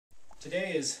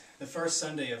Today is the first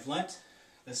Sunday of Lent,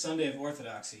 the Sunday of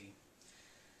Orthodoxy.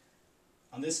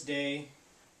 On this day,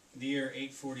 the year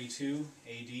 842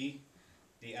 AD,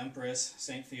 the Empress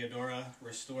St. Theodora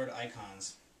restored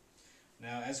icons.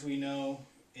 Now, as we know,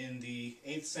 in the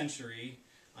 8th century,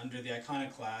 under the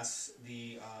iconoclasts,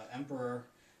 the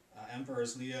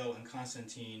Emperors Leo and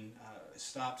Constantine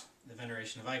stopped the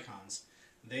veneration of icons.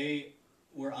 They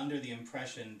were under the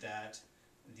impression that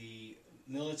the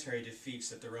military defeats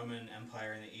that the Roman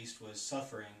Empire in the East was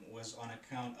suffering was on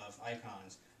account of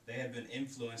icons. They had been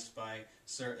influenced by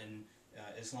certain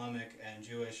Islamic and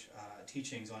Jewish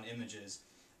teachings on images,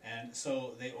 and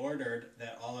so they ordered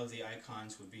that all of the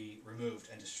icons would be removed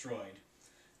and destroyed.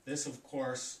 This, of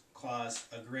course, caused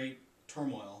a great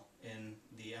turmoil in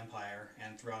the empire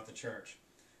and throughout the church.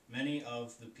 Many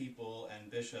of the people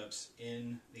and bishops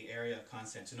in the area of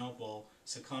Constantinople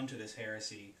succumbed to this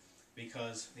heresy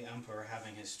because the emperor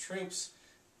having his troops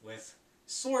with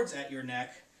swords at your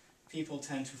neck, people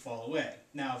tend to fall away.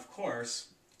 Now, of course,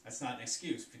 that's not an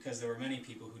excuse, because there were many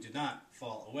people who did not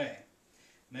fall away.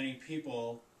 Many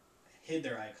people hid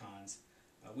their icons.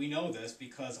 We know this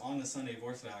because on the Sunday of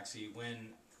Orthodoxy,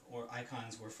 when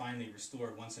icons were finally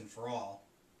restored once and for all,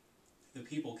 the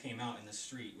people came out in the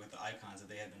street with the icons that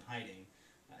they had been hiding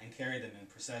and carried them in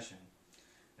procession.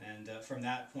 And from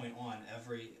that point on,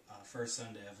 every first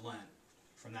Sunday of Lent,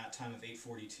 from that time of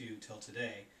 842 till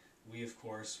today, we of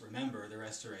course remember the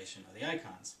restoration of the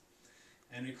icons.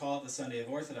 And we call it the Sunday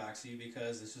of Orthodoxy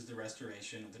because this is the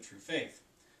restoration of the true faith.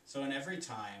 So in every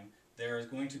time, there is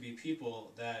going to be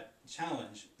people that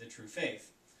challenge the true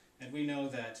faith. And we know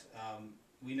that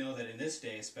in this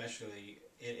day especially,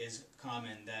 it is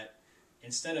common that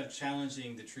instead of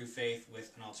challenging the true faith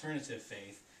with an alternative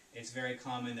faith, it's very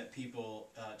common that people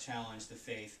challenge the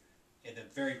faith, the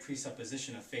very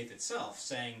presupposition of faith itself,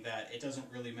 saying that it doesn't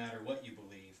really matter what you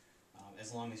believe,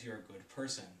 as long as you're a good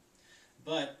person.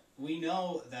 But we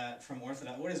know that from what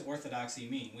does orthodoxy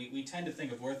mean? We tend to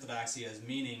think of orthodoxy as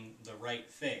meaning the right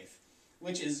faith,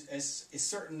 which is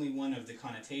certainly one of the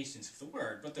connotations of the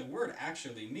word, but the word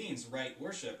actually means right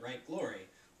worship, right glory.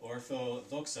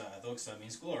 Orthodoxa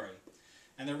means glory.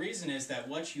 And the reason is that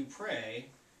what you pray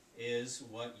is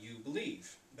what you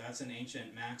believe. That's an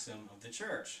ancient maxim of the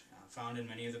church, found in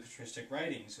many of the patristic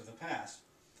writings of the past.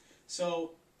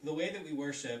 So the way that we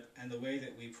worship and the way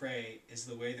that we pray is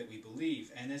the way that we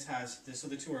believe, and so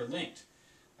the two are linked.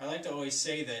 I like to always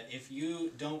say that if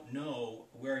you don't know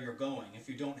where you're going, if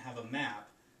you don't have a map,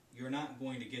 you're not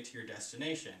going to get to your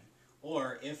destination.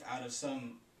 Or if out of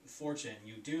some fortune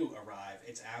you do arrive,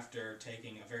 it's after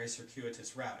taking a very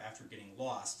circuitous route, after getting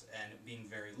lost and being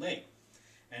very late.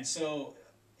 And so,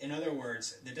 in other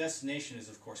words, the destination is,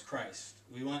 of course, Christ.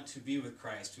 We want to be with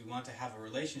Christ. We want to have a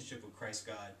relationship with Christ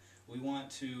God. We want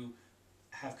to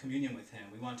have communion with Him.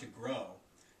 We want to grow.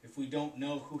 If we don't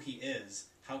know who He is,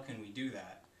 how can we do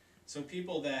that? So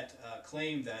people that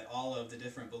claim that all of the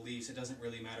different beliefs, it doesn't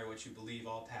really matter what you believe,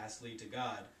 all paths lead to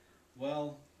God,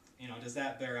 well, does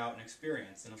that bear out in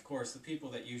experience? And of course, the people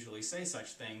that usually say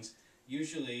such things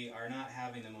usually are not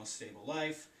having the most stable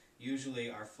life, usually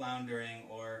are floundering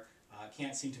or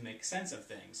can't seem to make sense of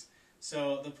things.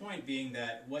 So the point being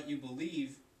that what you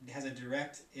believe has a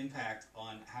direct impact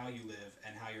on how you live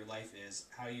and how your life is,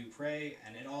 how you pray,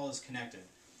 and it all is connected.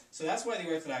 So that's why the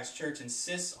Orthodox Church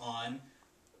insists on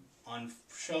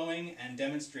showing and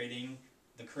demonstrating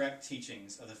the correct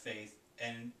teachings of the faith,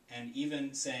 and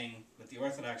even saying that the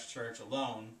Orthodox Church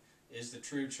alone is the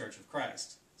true Church of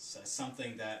Christ. So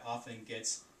something that often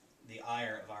gets the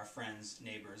ire of our friends,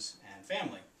 neighbors, and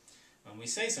family. When we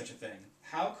say such a thing,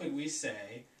 how could we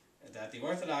say that the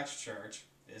Orthodox Church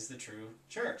is the true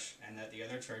church, and that the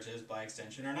other churches, by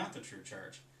extension, are not the true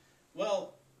church?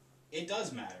 Well, it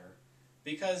does matter,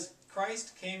 because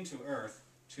Christ came to earth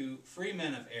to free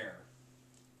men of error.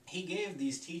 He gave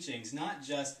these teachings not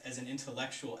just as an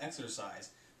intellectual exercise,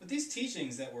 but these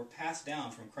teachings that were passed down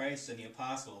from Christ and the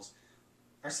apostles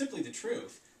are simply the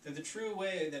truth. They're the true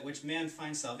way that which man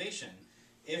finds salvation.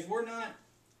 If we're not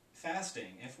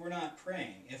fasting, if we're not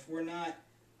praying, if we're not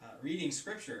reading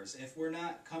scriptures, if we're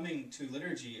not coming to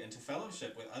liturgy and to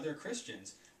fellowship with other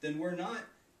Christians, then we're not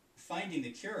finding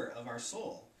the cure of our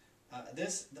soul.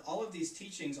 All of these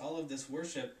teachings, all of this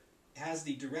worship has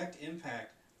the direct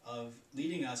impact of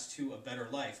leading us to a better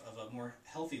life, of a more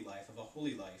healthy life, of a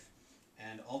holy life,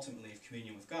 and ultimately of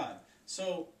communion with God.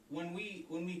 So when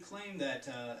we claim that,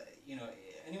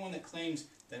 anyone that claims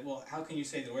that, well, how can you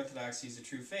say that Orthodoxy is the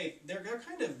true faith, they're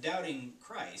kind of doubting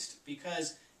Christ,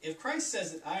 because if Christ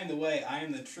says that I am the way, I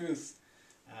am the truth,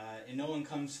 and no one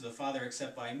comes to the Father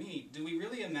except by me, do we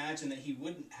really imagine that He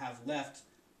wouldn't have left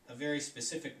a very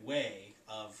specific way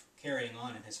of carrying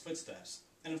on in his footsteps.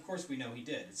 And of course we know he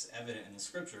did. It's evident in the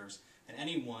scriptures, and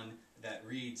anyone that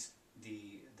reads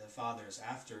the fathers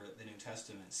after the New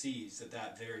Testament sees that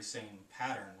that very same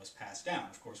pattern was passed down.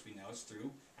 Of course we know it's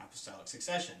through apostolic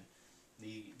succession.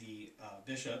 The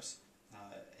bishops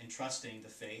entrusting the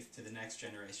faith to the next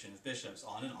generation of bishops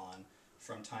on and on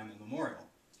from time immemorial.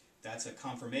 That's a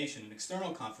confirmation, an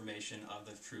external confirmation of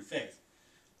the true faith.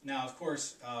 Now, of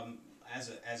course,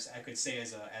 as I could say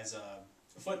as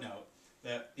a footnote,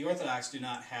 that the Orthodox do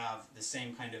not have the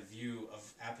same kind of view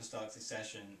of apostolic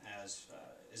succession as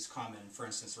is common, for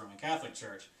instance, the Roman Catholic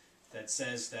Church, that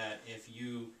says that if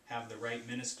you have the right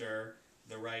minister,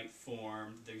 the right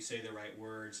form, that you say the right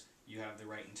words, you have the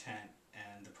right intent,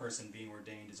 and the person being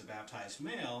ordained is a baptized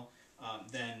male,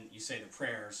 then you say the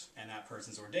prayers and that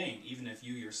person's ordained. Even if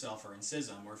you yourself are in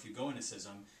schism, or if you go into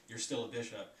schism, you're still a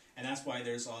bishop. And that's why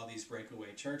there's all these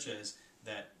breakaway churches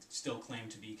that still claim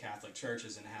to be Catholic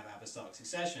churches and have apostolic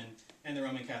succession, and the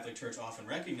Roman Catholic Church often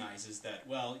recognizes that,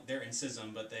 well, they're in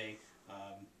schism, but they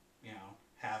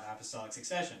have apostolic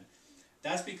succession.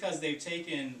 That's because they've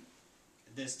taken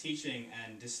this teaching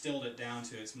and distilled it down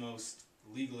to its most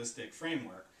legalistic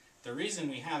framework. The reason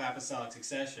we have apostolic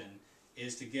succession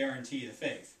is to guarantee the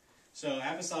faith. So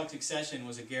apostolic succession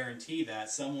was a guarantee that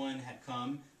someone had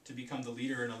come to become the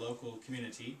leader in a local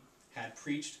community, had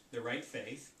preached the right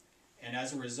faith, and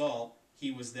as a result,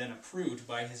 he was then approved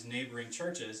by his neighboring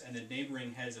churches, and the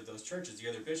neighboring heads of those churches, the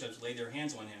other bishops, laid their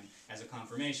hands on him as a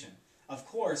confirmation. Of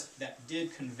course, that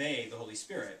did convey the Holy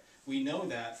Spirit. We know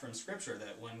that from Scripture,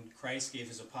 that when Christ gave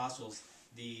his apostles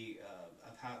the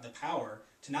power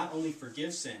to not only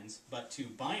forgive sins, but to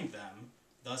bind them,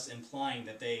 thus implying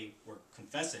that they were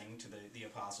confessing to the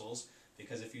apostles,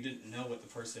 because if you didn't know what the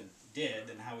person did,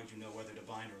 then how would you know whether to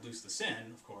bind or loose the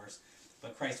sin, of course?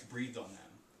 But Christ breathed on them.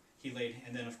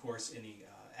 And then, of course, in the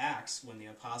Acts, when the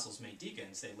apostles made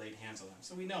deacons, they laid hands on them.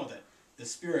 So we know that the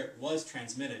Spirit was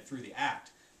transmitted through the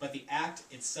act, but the act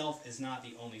itself is not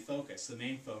the only focus. The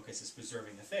main focus is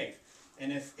preserving the faith.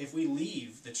 And if we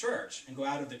leave the church and go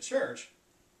out of the church,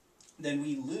 then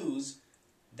we lose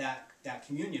that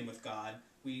communion with God.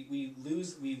 We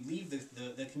leave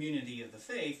the community of the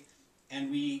faith, and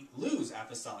we lose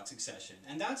apostolic succession.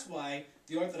 And that's why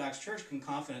the Orthodox Church can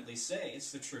confidently say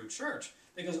it's the true church,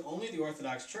 because only the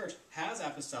Orthodox Church has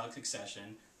apostolic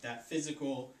succession, that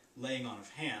physical laying on of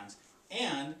hands,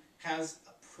 and has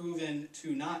proven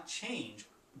to not change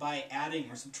by adding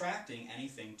or subtracting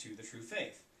anything to the true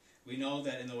faith. We know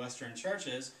that in the Western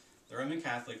churches, the Roman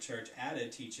Catholic Church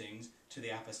added teachings to the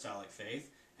apostolic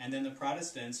faith, and then the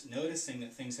Protestants, noticing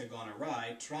that things had gone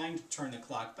awry, trying to turn the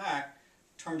clock back,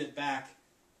 turned it back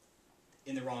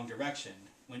in the wrong direction,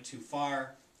 went too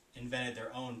far, invented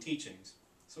their own teachings.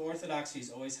 So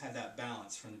Orthodoxy's always had that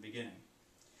balance from the beginning.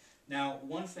 Now,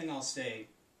 one thing I'll say,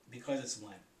 because it's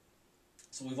Lent,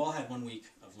 so we've all had 1 week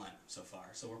of Lent so far,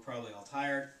 so we're probably all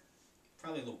tired,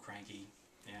 probably a little cranky.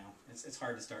 You know, it's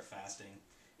hard to start fasting.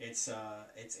 It's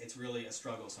really a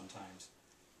struggle sometimes.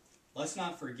 Let's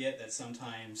not forget that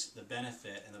sometimes the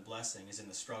benefit and the blessing is in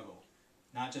the struggle,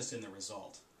 not just in the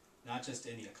result, not just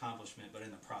in the accomplishment, but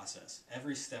in the process.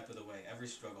 Every step of the way, every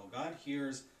struggle. God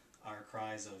hears our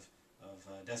cries of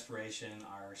desperation,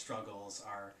 our struggles,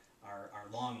 our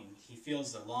longing. He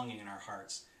feels the longing in our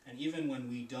hearts. And even when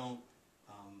we don't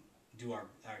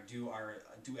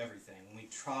do everything, when we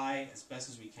try as best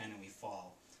as we can and we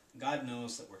fall, God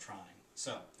knows that we're trying.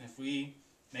 So if we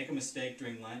make a mistake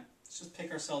during Lent, let's just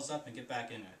pick ourselves up and get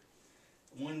back in it.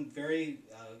 One very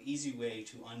easy way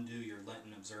to undo your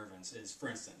Lenten observance is, for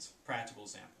instance, practical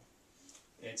example.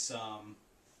 It's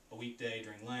a weekday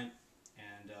during Lent,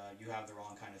 and you have the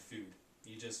wrong kind of food.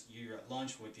 You're at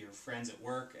lunch with your friends at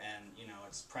work, and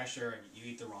it's pressure, and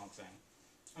you eat the wrong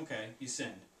thing. Okay, you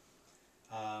sinned.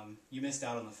 You missed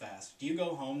out on the fast. Do you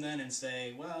go home then and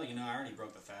say, well, I already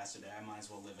broke the fast today, I might as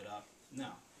well live it up? No.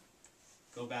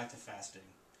 Go back to fasting.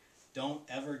 Don't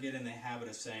ever get in the habit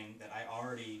of saying that I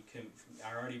already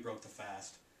broke the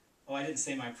fast. Oh, I didn't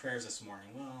say my prayers this morning.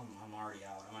 Well, I'm already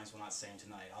out. I might as well not say them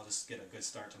tonight. I'll just get a good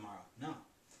start tomorrow. No.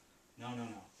 No, no,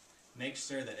 no. Make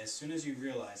sure that as soon as you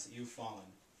realize that you've fallen,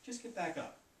 just get back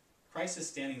up. Christ is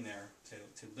standing there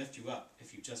to lift you up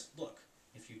if you just look.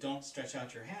 If you don't stretch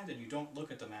out your hand and you don't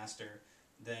look at the Master,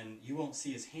 then you won't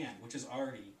see his hand, which is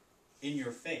already in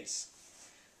your face.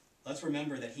 Let's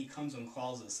remember that he comes and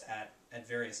calls us at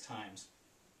various times.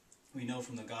 We know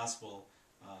from the Gospel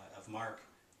of Mark,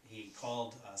 he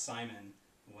called Simon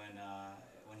when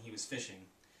he was fishing.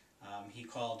 He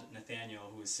called Nathanael,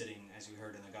 who was sitting, as we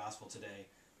heard in the Gospel today,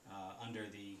 under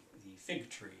the fig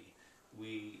tree.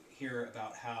 We hear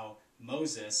about how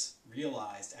Moses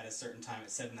realized at a certain time,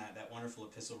 it said in that wonderful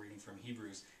epistle reading from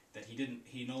Hebrews, that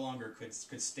he no longer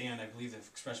could stand, I believe the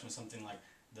expression was something like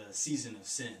the season of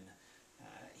sin.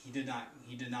 He did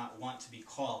not want to be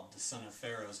called the son of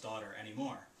Pharaoh's daughter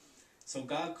anymore. So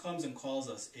God comes and calls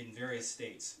us in various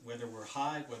states, whether we're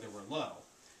high, whether we're low.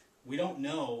 We don't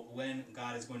know when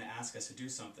God is going to ask us to do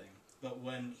something, but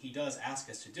when he does ask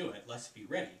us to do it, let's be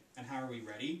ready. And how are we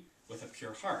ready? With a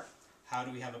pure heart. How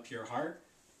do we have a pure heart?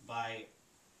 By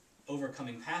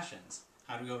overcoming passions.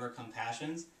 How do we overcome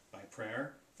passions? By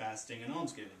prayer, fasting, and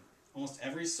almsgiving. Almost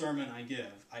every sermon I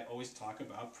give, I always talk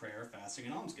about prayer, fasting,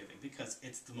 and almsgiving, because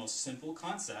it's the most simple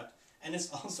concept, and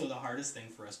it's also the hardest thing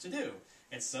for us to do.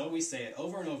 And so we say it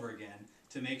over and over again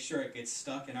to make sure it gets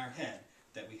stuck in our head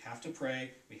that we have to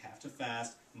pray, we have to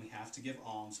fast, and we have to give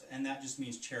alms, and that just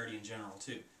means charity in general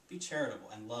too. Be charitable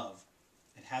and love.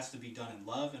 It has to be done in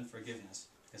love and forgiveness,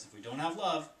 because if we don't have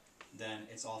love, then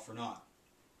it's all for naught.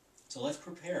 So let's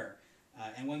prepare.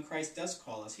 And when Christ does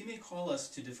call us, he may call us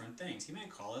to different things. He may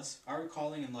call us, our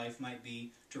calling in life might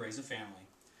be to raise a family.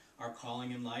 Our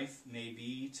calling in life may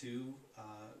be to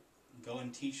go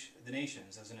and teach the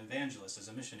nations as an evangelist, as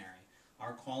a missionary.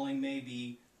 Our calling may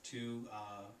be to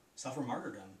suffer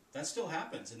martyrdom. That still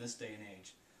happens in this day and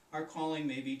age. Our calling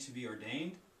may be to be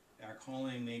ordained. Our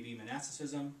calling may be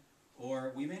monasticism.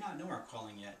 Or we may not know our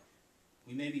calling yet.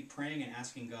 We may be praying and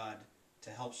asking God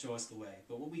to help show us the way.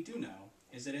 But what we do know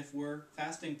is that if we're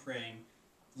fasting, praying,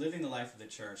 living the life of the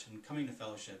church, and coming to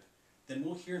fellowship, then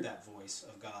we'll hear that voice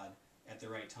of God at the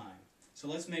right time. So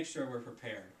let's make sure we're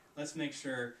prepared. Let's make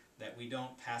sure that we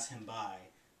don't pass him by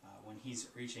when he's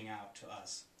reaching out to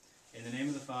us. In the name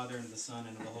of the Father, and of the Son,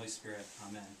 and of the Holy Spirit.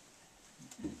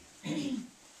 Amen.